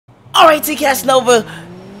Alright, Casanova,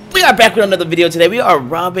 we are back with another video today. We are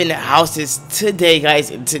robbing houses today, guys.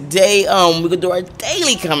 And today, we're gonna do our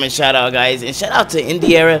daily comment shout out, guys. And shout out to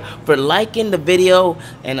Indiera for liking the video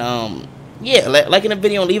and yeah, liking the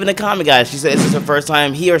video and leaving a comment, guys. She said this is her first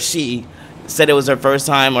time. He or she said it was her first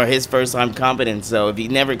time or his first time commenting. So if you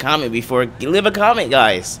never comment before, leave a comment,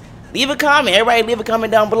 guys. Leave a comment. Everybody leave a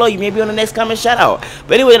comment down below. You may be on the next comment shout out.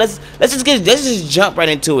 But anyway, let's just jump right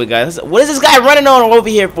into it, guys. What is this guy running on over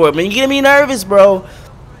here for? Man, you getting me nervous, bro.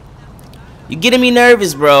 You getting me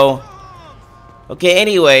nervous, bro. Okay,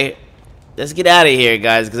 anyway, let's get out of here,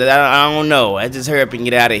 guys, because I don't know. I just hurry up and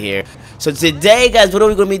get out of here. So today, guys, what are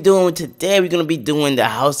we going to be doing? Today, we're going to be doing the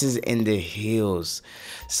houses in the hills.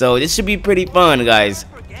 So this should be pretty fun, guys.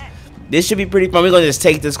 This should be pretty fun. We're going to just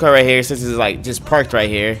take this car right here since it's like just parked right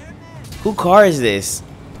here. Who car is this?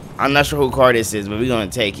 I'm not sure who car this is, but we're going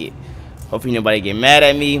to take it. Hopefully nobody get mad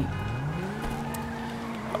at me.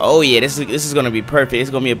 Oh yeah, this is gonna be perfect. It's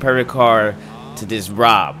gonna be a perfect car to just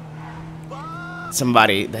rob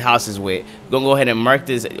somebody the house is with. We're gonna go ahead and mark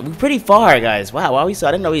this. We're pretty far, guys. Wow, I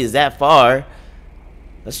didn't know he was that far.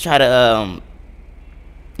 Let's try to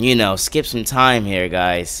you know, skip some time here,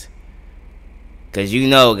 guys. Cause you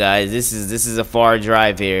know, guys, this is a far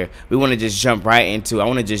drive here. We want to just jump right into. I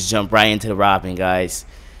want to just jump right into the robbing, guys.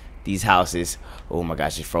 These houses. Oh my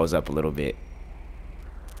gosh, it froze up a little bit.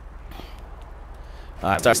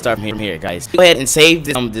 Start from here, guys. Go ahead and save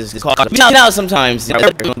this call. Now sometimes. Why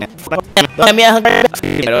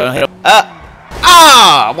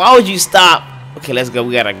would you stop? Okay, let's go.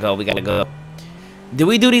 We gotta go. Did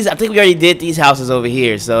we do these? I think we already did these houses over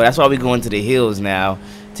here, so that's why we going to the hills now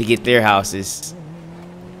to get their houses.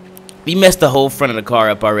 We messed the whole front of the car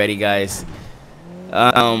up already, guys.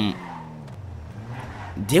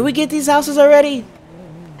 Did we get these houses already?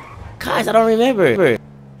 Guys, I don't remember.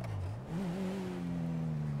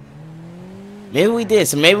 Maybe we did,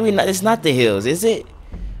 so maybe it's not the hills, is it?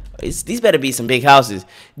 These better be some big houses.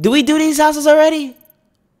 Do we do these houses already?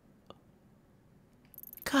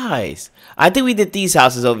 Guys, I think we did these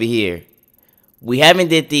houses over here. We haven't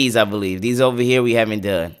did these, I believe. These over here we haven't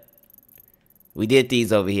done. We did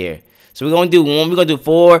these over here. So we're gonna do one, we're gonna do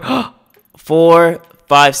 4, 4,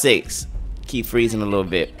 5, 6. Keep freezing a little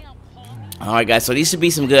bit. Alright, guys, so these should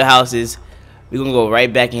be some good houses. We're gonna go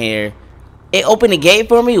right back in here. It opened the gate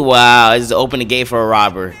for me? Wow, it just opened the gate for a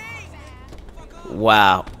robber.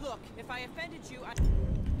 Wow.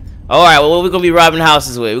 Alright, well, what we're gonna be robbing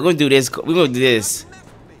houses with? We're gonna do this. We're gonna do this.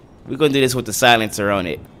 We're gonna do this with the silencer on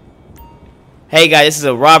it. Hey guys, this is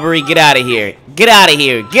a robbery. Get out of here. Get out of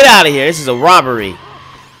here. Get out of here. This is a robbery.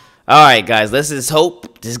 Alright, guys, let's just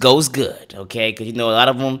hope this goes good, okay? Because you know a lot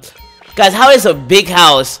of them. Guys, how is a big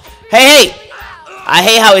house? Hey! I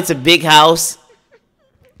hate how it's a big house.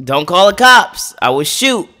 Don't call the cops. I will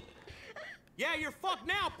shoot. Yeah, you're fucked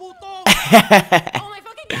now, puto. Oh my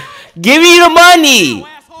fucking God. Give me the money.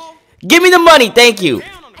 Give me the money. Thank you.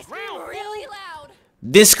 I scream really loud.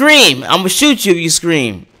 This scream. I'm gonna shoot you if you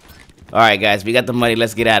scream. All right, guys, we got the money.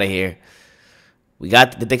 Let's get out of here.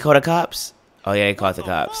 Did they call the cops? Oh yeah, they called the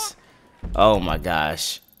cops. Oh my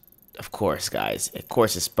gosh. Of course, guys. Of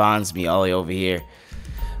course, it spawns me all the way over here.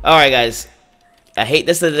 All right, guys. I hate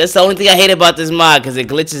this. That's the only thing I hate about this mod, because it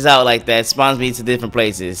glitches out like that. It spawns me to different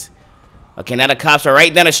places. Okay, now the cops are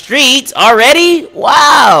right down the street already.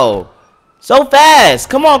 Wow, so fast.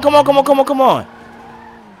 Come on.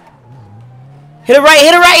 Hit it right.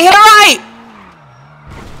 Hit it right.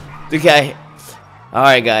 Okay. All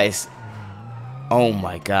right, guys. Oh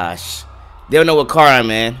my gosh, they don't know what car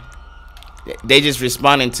I'm in. They just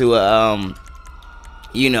responding to a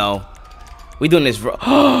you know, we doing this.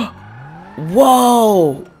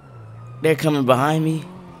 Whoa! They're coming behind me.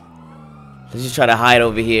 Let's just try to hide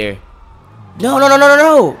over here.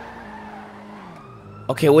 No.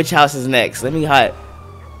 Okay, which house is next? Let me hide.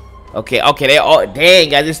 Okay, they all. Dang,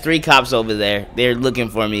 guys, there's 3 cops over there. They're looking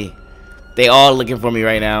for me. They all looking for me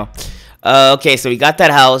right now. Okay, so we got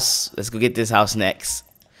that house. Let's go get this house next.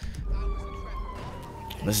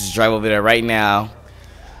 Let's just drive over there right now.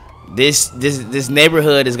 This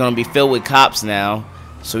neighborhood is gonna be filled with cops now.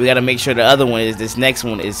 So we gotta make sure the other one this next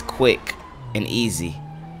one is quick and easy.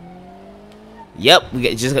 Yep,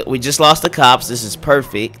 we just lost the cops. This is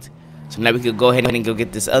perfect. So now we could go ahead and go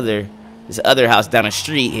get this other house down the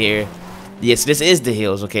street here. Yes, this is the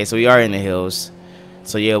hills. Okay, so we are in the hills.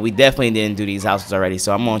 So yeah, we definitely didn't do these houses already.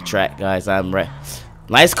 So I'm on track, guys. I'm right.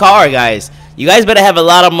 Nice car, guys. You guys better have a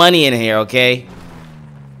lot of money in here, okay?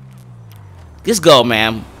 Just go,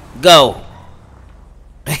 ma'am. Go.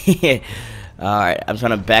 Alright, I'm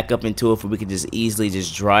trying to back up into it so we can just easily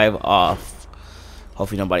just drive off.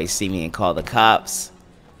 Hopefully nobody see me and call the cops.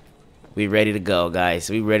 We ready to go, guys.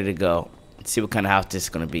 We ready to go. Let's see what kind of house this is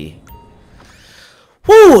gonna be.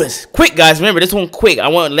 Whoo! It's quick, guys. Remember, this one quick. I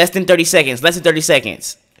want less than 30 seconds. Less than 30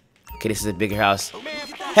 seconds. Okay, this is a bigger house.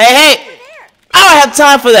 Hey! I don't have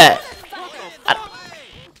time for that.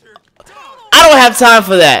 I don't have time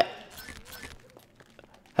for that.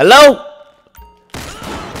 Hello?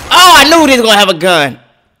 Oh, I knew he was gonna have a gun.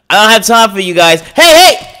 I don't have time for you guys.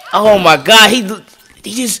 Hey! Oh my God,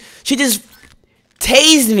 she just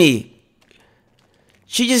tased me.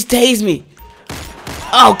 She just tased me.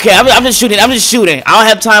 Okay, I'm just shooting. I don't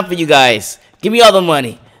have time for you guys. Give me all the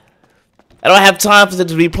money. I don't have time to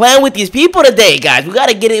be playing with these people today, guys. We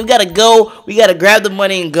gotta get it. We gotta go. We gotta grab the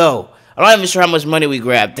money and go. I'm not even sure how much money we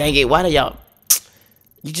grabbed. Dang it! Why do y'all?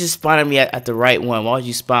 You just spawned me at the right one. Why would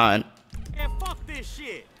you spawn? Yeah, fuck this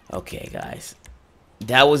shit. Okay, guys.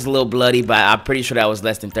 That was a little bloody, but I'm pretty sure that was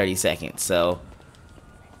less than 30 seconds. So,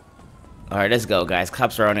 all right, let's go, guys.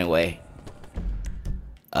 Cops are on their way.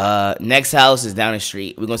 Next house is down the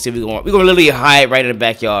street. We're gonna see if we're gonna literally hide right in the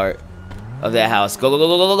backyard of that house. Go.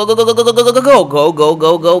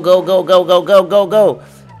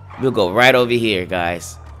 We'll go right over here,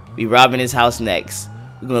 guys. We robbing his house next.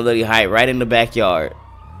 We're gonna literally hide right in the backyard.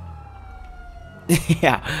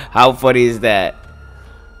 Yeah, how funny is that?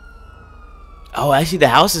 Oh, actually, the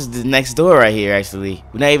house is the next door right here. Actually,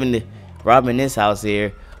 we're not even robbing this house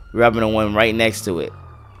here. We're robbing the one right next to it.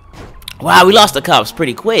 Wow, we lost the cops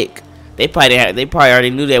pretty quick. They probably already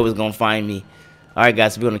knew they was gonna find me. All right,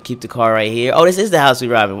 guys, we're gonna keep the car right here. Oh, this is the house we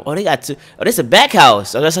robbing. Oh, they got two. Oh, this is a back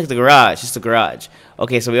house. Oh, that's like the garage. It's the garage.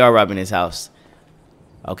 Okay, so we are robbing this house.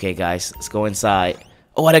 Okay, guys, let's go inside.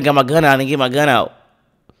 Oh, I didn't get my gun out. I didn't get my gun out.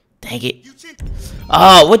 Dang it.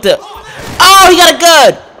 Oh, what the? Oh, he got a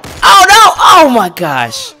gun. Oh, no. Oh, my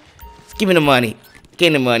gosh. Give me the money.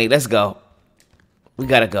 Give me the money. Let's go. We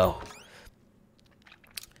gotta go.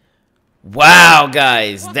 Wow,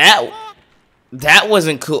 guys. That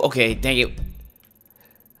wasn't cool. Okay, dang it.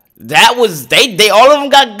 That was they all of them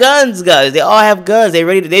got guns, guys. They all have guns. They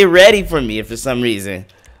ready for me for some reason.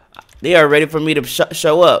 They are ready for me to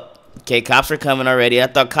show up. Okay, cops are coming already. I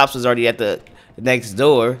thought cops was already at the next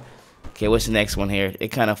door. Okay, what's the next one here? It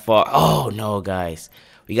kind of far. Oh no, guys.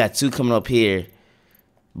 We got two coming up here.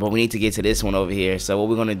 But we need to get to this one over here. So what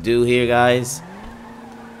we're gonna do here, guys,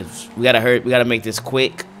 is we gotta hurry. We gotta make this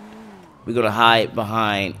quick. We're gonna hide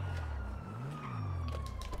behind.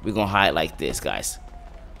 We're gonna hide like this, guys.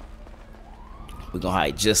 We're gonna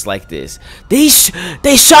hide just like this. They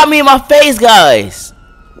shot me in my face, guys.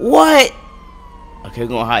 What? Okay, we're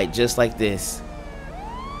gonna hide just like this.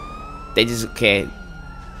 They just okay.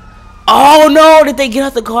 Oh no! Did they get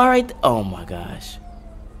out the car right there? Oh my gosh.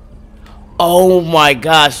 Oh my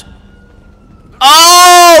gosh.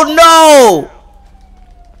 Oh no!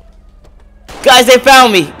 Guys, they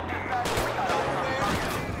found me.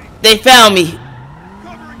 They found me.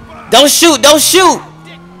 Don't shoot! Don't shoot!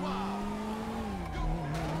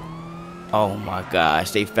 Oh my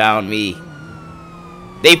gosh, they found me.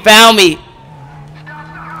 They found me.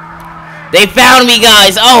 They found me,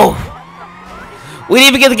 guys. Oh. We didn't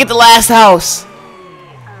even get to get the last house.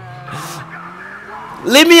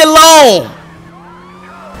 Leave me alone.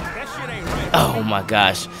 Oh my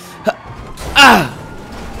gosh. Ah.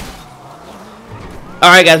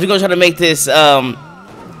 Alright, guys, we're gonna try to make this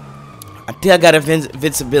I think I got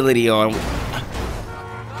invincibility on.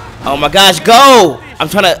 Oh my gosh, go! I'm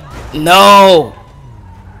trying to. No!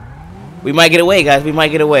 We might get away, guys. We might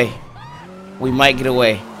get away. We might get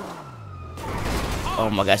away. Oh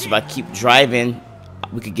my gosh, if I keep driving,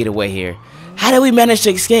 we could get away here. How did we manage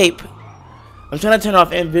to escape? I'm trying to turn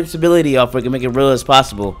off invincibility off so we can make it real as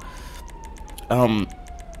possible. There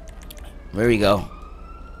we go.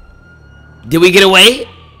 Did we get away?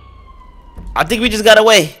 I think we just got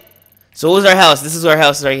away. So what was our house? This is our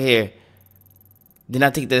house right here. Then I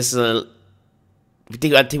think this I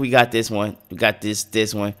think we got this one. We got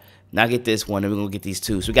this one. Now get this one, and we're gonna get these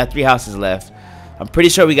two. So we got 3 houses left. I'm pretty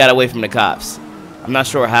sure we got away from the cops. I'm not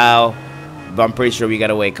sure how, but I'm pretty sure we got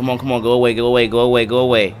away. Come on, come on, go away, go away, go away, go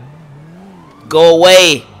away. Go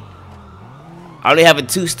away. I only have a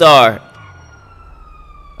 2-star.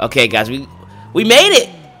 Okay, guys, we made it.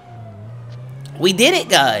 We did it,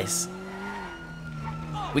 guys.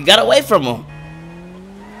 We got away from them.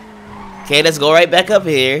 Okay, let's go right back up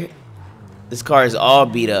here. This car is all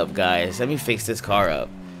beat up, guys. Let me fix this car up.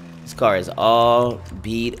 This car is all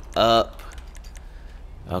beat up.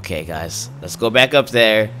 Okay, guys. Let's go back up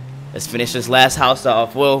there. Let's finish this last house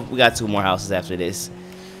off. Well, we got 2 more houses after this.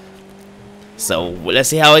 So, let's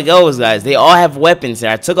see how it goes, guys. They all have weapons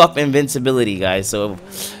here. I took off invincibility, guys. So,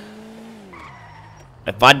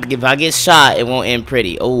 If I get shot, it won't end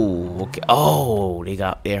pretty. Oh, okay. Oh,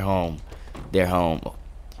 they're home. They're home.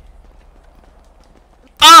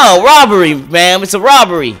 Oh, robbery, ma'am. It's a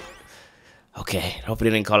robbery. Okay, hopefully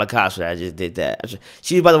they didn't call the cops for that. I just did that.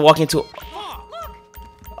 She's about to walk into.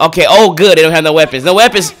 Okay. Oh, good. They don't have no weapons. No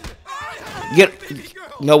weapons.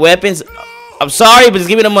 No weapons. I'm sorry, but just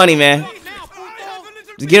give me the money, man.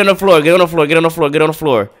 Just get on the floor. Get on the floor. Get on the floor. Get on the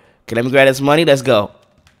floor. Okay, let me grab this money. Let's go.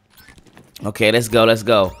 Okay, let's go. Let's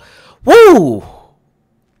go. Woo!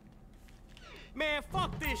 Man,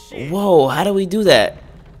 fuck this shit. Whoa, how do we do that?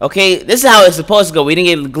 Okay, this is how it's supposed to go. We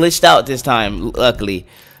didn't get glitched out this time, luckily.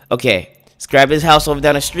 Okay, let's grab this house over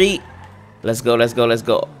down the street. Let's go, let's go, let's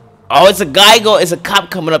go. Oh, it's a guy it's a cop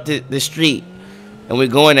coming up the street. And we're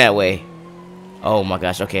going that way. Oh my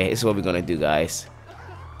gosh, okay, this is what we're gonna do, guys.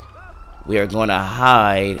 We are gonna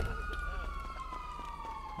hide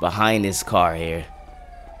behind this car here.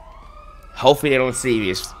 Hopefully they don't see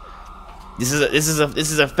me. This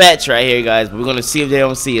is a fetch right here, guys. But we're gonna see if they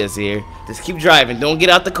don't see us here. Just keep driving. Don't get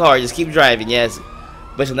out the car. Just keep driving. Yes.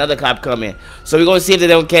 But another cop coming. So we're gonna see if they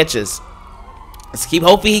don't catch us. Let's keep.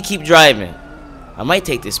 Hopefully he keep driving. I might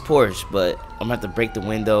take this Porsche, but I'm gonna have to break the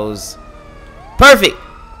windows. Perfect.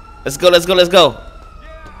 Let's go. Let's go. Let's go.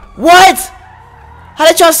 What? How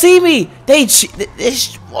did y'all see me?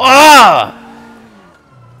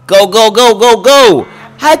 Go, go, go, go, go.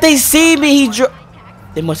 How did they see me?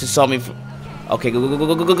 They must have saw me from. Okay, go, go, go,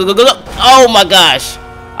 go, go, go, go, go, go. Oh my gosh.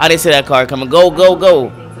 I didn't see that car coming. Go, go, go.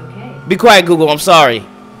 Be quiet, Google. I'm sorry.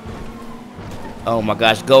 Oh my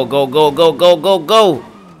gosh. Go, go, go, go, go, go, go.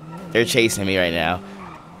 They're chasing me right now.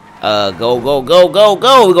 Go, go, go, go,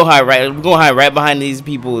 go. We're gonna hide right behind these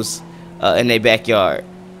people's in their backyard.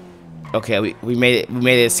 Okay, we made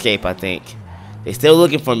it escape, I think. They still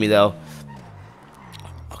looking for me though.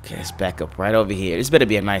 Okay, let's back up right over here. This better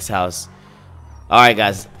be a nice house. Alright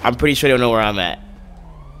guys, I'm pretty sure they don't know where I'm at.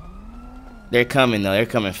 They're coming though, they're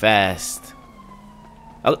coming fast.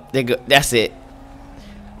 Oh, they go. That's it.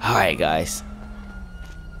 Alright guys.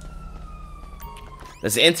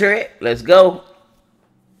 Let's enter it. Let's go.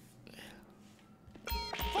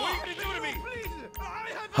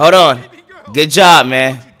 Hold on. Good job,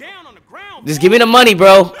 man. Just give me the money,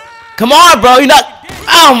 bro. Come on, bro. You're not.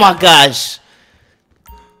 Oh my gosh.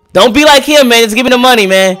 Don't be like him, man. Just give me the money,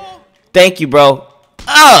 man. Thank you, bro.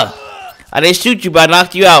 I didn't shoot you, but I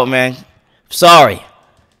knocked you out, man. Sorry.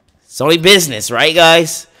 It's only business, right,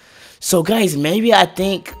 guys? So, guys, maybe I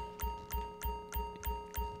think...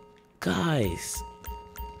 Guys...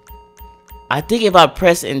 I think if I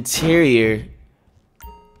press interior,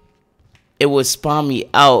 it would spawn me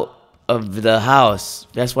out of the house.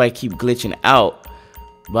 That's why I keep glitching out.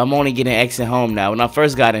 But I'm only getting exit home now. When I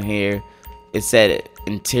first got in here, it said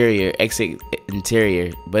interior, exit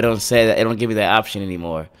interior. But it don't say that. It don't give me that option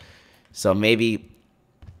anymore. So maybe...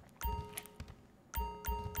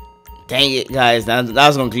 Dang it, guys. That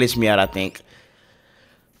was going to glitch me out, I think.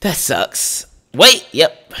 That sucks. Wait.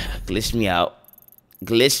 Yep. Glitched me out.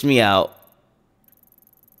 Glitched me out.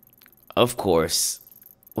 Of course.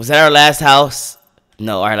 Was that our last house?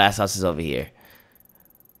 No, our last house is over here.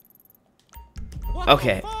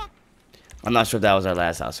 Okay. I'm not sure if that was our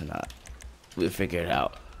last house or not. We'll figure it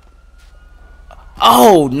out.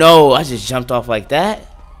 Oh, no. I just jumped off like that.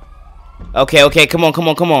 Okay, okay. Come on, come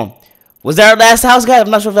on, come on. Was that our last house, guys? I'm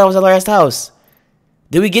not sure if that was our last house.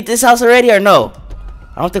 Did we get this house already or no?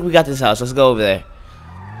 I don't think we got this house. Let's go over there.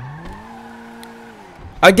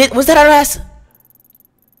 Was that our last?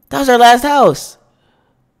 That was our last house.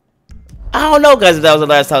 I don't know, guys, if that was the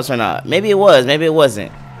last house or not. Maybe it was. Maybe it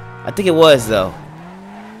wasn't. I think it was, though.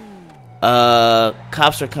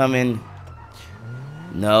 Cops are coming.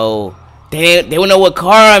 No. They don't know what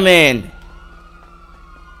car I'm in.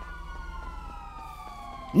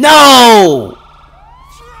 No!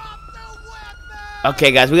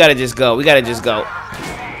 Okay, guys, we gotta just go. We gotta just go.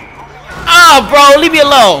 Oh, bro, leave me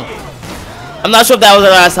alone. I'm not sure if that was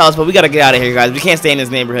our last house, but we gotta get out of here, guys. We can't stay in this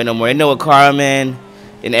neighborhood no more. They know what car I'm in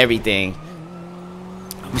and everything.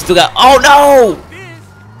 We still got... Oh, no!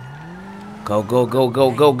 Go, go, go,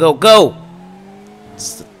 go, go, go, go!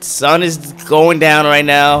 The sun is going down right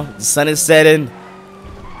now. The sun is setting.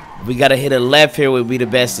 We gotta hit a left here would be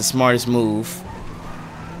the smartest move.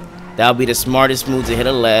 That'll be the smartest move to hit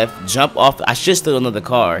a left. Jump off. I should steal another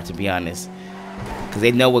car, to be honest. Because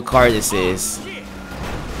they know what car this is.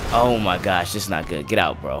 Oh my gosh, this is not good. Get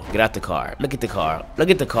out, bro. Get out the car. Look at the car. Look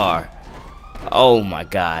at the car. Oh my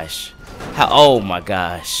gosh. Oh my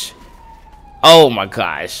gosh. Oh my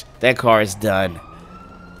gosh. That car is done.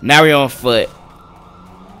 Now we're on foot.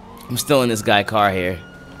 I'm stealing this guy's car here.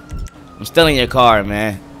 I'm stealing your car,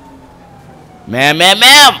 man.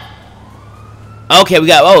 Ma'am. Okay, we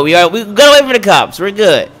got away from the cops. We're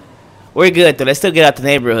good. We're good though. Let's still get out the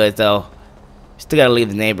neighborhood though. Still gotta leave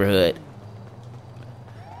the neighborhood.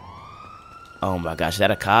 Oh my gosh, is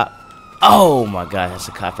that a cop? Oh my gosh, that's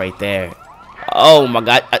a cop right there. Oh my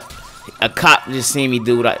god, a cop just seen me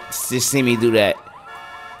do that.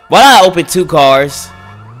 Why did I open 2 cars?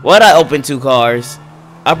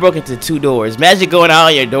 I broke into 2 doors. Imagine going out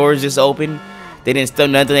and your doors just open. They didn't steal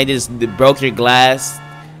nothing. They just broke your glass.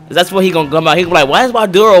 That's what he gonna come out. He gonna be like, why is my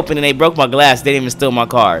door open and they broke my glass? They didn't even steal my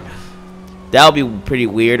car. That would be pretty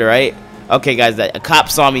weird, alright? Okay, guys, a cop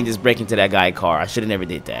saw me just break into that guy's car. I should have never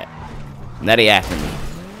did that. Now they after me.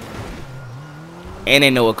 And they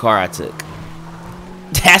know what car I took.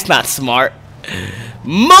 That's not smart.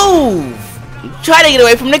 Move! Try to get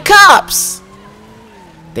away from the cops.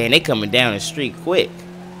 Dang, they coming down the street quick.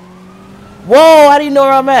 Whoa, how do you know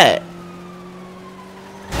where I'm at?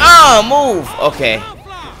 Oh, move. Okay.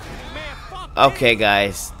 Okay,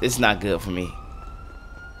 guys. This is not good for me.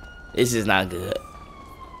 This is not good.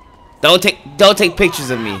 Don't take pictures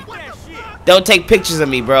of me. Don't take pictures of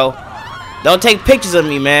me, bro. Don't take pictures of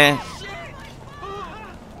me, man.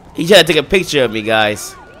 He tried to take a picture of me,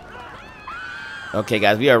 guys. Okay,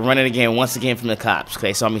 guys, we are running again, once again from the cops.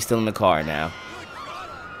 Okay, saw me still in the car now.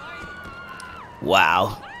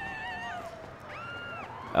 Wow.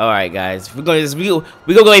 All right, guys, we gonna go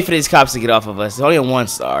wait for these cops to get off of us. It's only a 1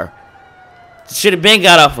 star. Should have been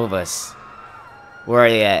got off of us. Where are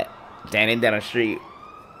they at? Damn, down the street.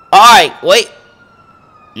 All right, wait.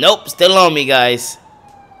 Nope, still on me, guys.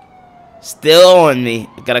 Still on me.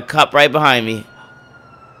 Got a cop right behind me.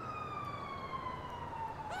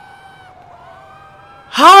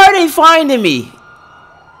 How are they finding me?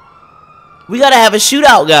 We gotta have a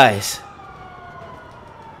shootout, guys.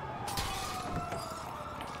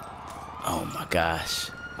 Oh my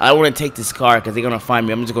gosh. I don't want to take this car because they're gonna find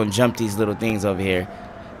me. I'm just gonna jump these little things over here.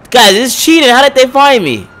 Guys, this is cheating. How did they find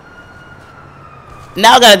me?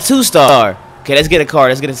 Now I got a 2 star. Okay, let's get a car.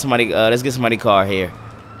 Let's get somebody car here.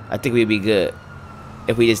 I think we'd be good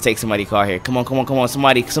if we just take somebody's car here. Come on.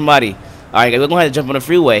 Somebody. All right, guys, we're gonna have to jump on the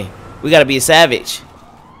freeway. We gotta be a savage.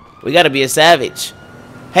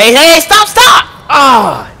 Hey, stop!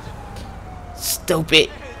 Ah, oh, stupid.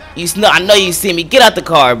 I know you see me. Get out the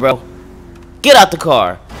car, bro. Get out the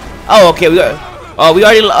car. Oh, okay. We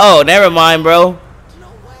already. Oh, never mind, bro.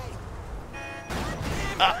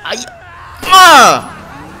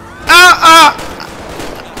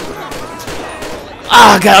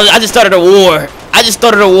 Oh god, I just started a war.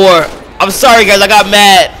 I'm sorry, guys. I got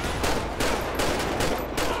mad.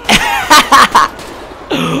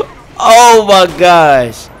 Oh my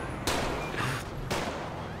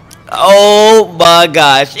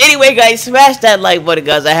gosh. Anyway, guys, smash that like button,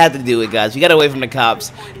 guys. I had to do it, guys. We got away from the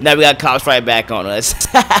cops. Now we got cops right back on us.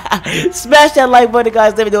 Smash that like button,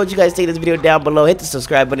 guys. Let me know what you guys think of this video down below. Hit the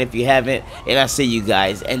subscribe button if you haven't. And I'll see you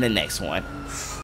guys in the next one.